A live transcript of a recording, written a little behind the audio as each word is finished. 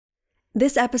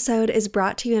This episode is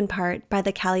brought to you in part by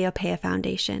the Sk'aliCh'elh-tenaut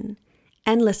Foundation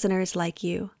and listeners like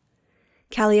you.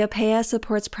 Sk'aliCh'elh-tenaut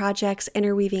supports projects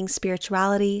interweaving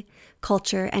spirituality,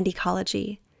 culture, and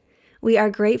ecology. We are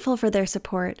grateful for their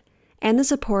support and the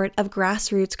support of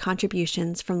grassroots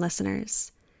contributions from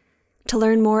listeners. To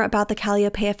learn more about the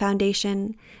Sk'aliCh'elh-tenaut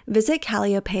Foundation, visit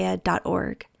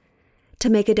Sk'aliCh'elh-tenaut.org. To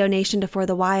make a donation to For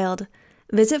the Wild,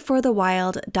 visit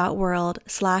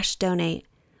forthewild.world/donate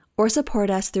or support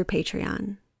us through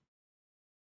Patreon.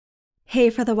 Hey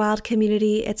For the Wild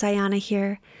community, it's Ayana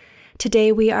here.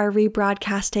 Today we are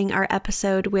rebroadcasting our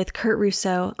episode with Kurt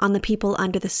Russo on the people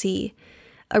under the sea,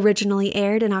 originally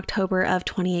aired in October of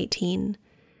 2018.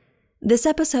 This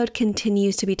episode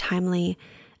continues to be timely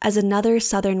as another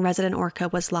southern resident orca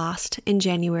was lost in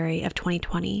January of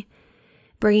 2020,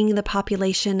 bringing the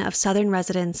population of southern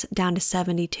residents down to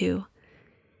 72.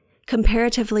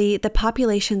 Comparatively, the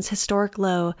population's historic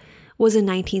low was in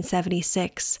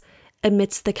 1976,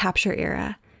 amidst the capture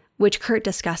era, which Kurt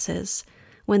discusses,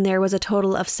 when there was a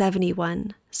total of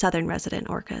 71 southern resident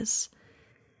orcas.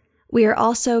 We are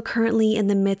also currently in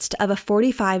the midst of a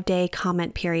 45-day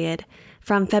comment period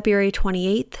from February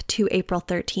 28th to April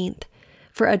 13th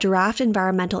for a draft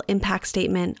environmental impact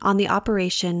statement on the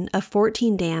operation of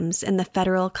 14 dams in the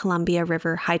federal Columbia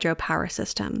River hydropower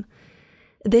system.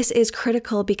 This is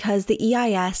critical because the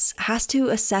EIS has to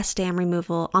assess dam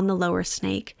removal on the lower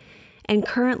Snake, and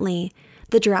currently,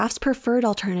 the draft's preferred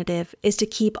alternative is to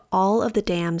keep all of the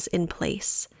dams in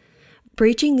place.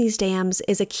 Breaching these dams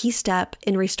is a key step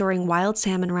in restoring wild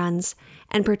salmon runs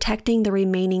and protecting the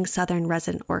remaining southern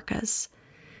resident orcas.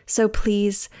 So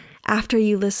please, after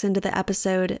you listen to the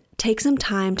episode, take some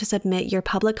time to submit your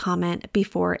public comment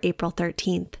before April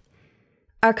 13th.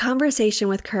 Our conversation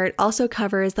with Kurt also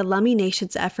covers the Lummi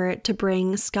Nation's effort to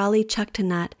bring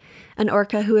Sk'aliCh'elh-tenaut, an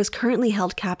orca who is currently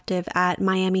held captive at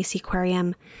Miami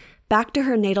Seaquarium, back to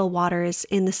her natal waters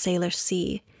in the Salish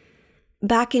Sea.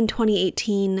 Back in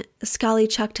 2018,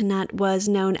 Sk'aliCh'elh-tenaut was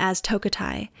known as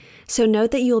Tokitae, so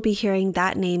note that you will be hearing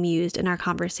that name used in our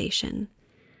conversation.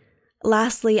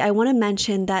 Lastly, I want to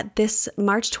mention that this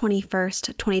March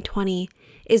 21st, 2020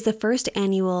 is the first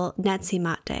annual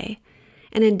Netsimat Day,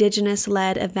 an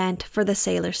Indigenous-led event for the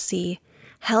Salish Sea,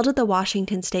 held at the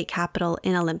Washington State Capitol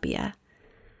in Olympia.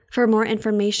 For more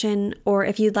information, or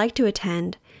if you'd like to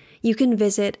attend, you can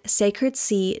visit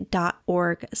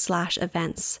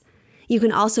sacredsea.org/events. You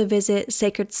can also visit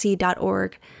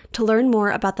sacredsea.org to learn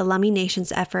more about the Lummi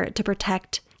Nation's effort to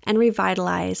protect and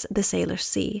revitalize the Salish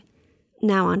Sea.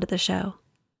 Now on to the show.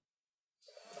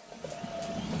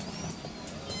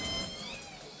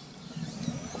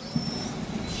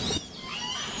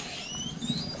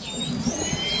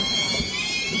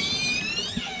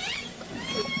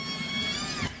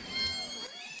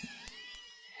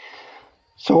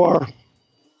 So our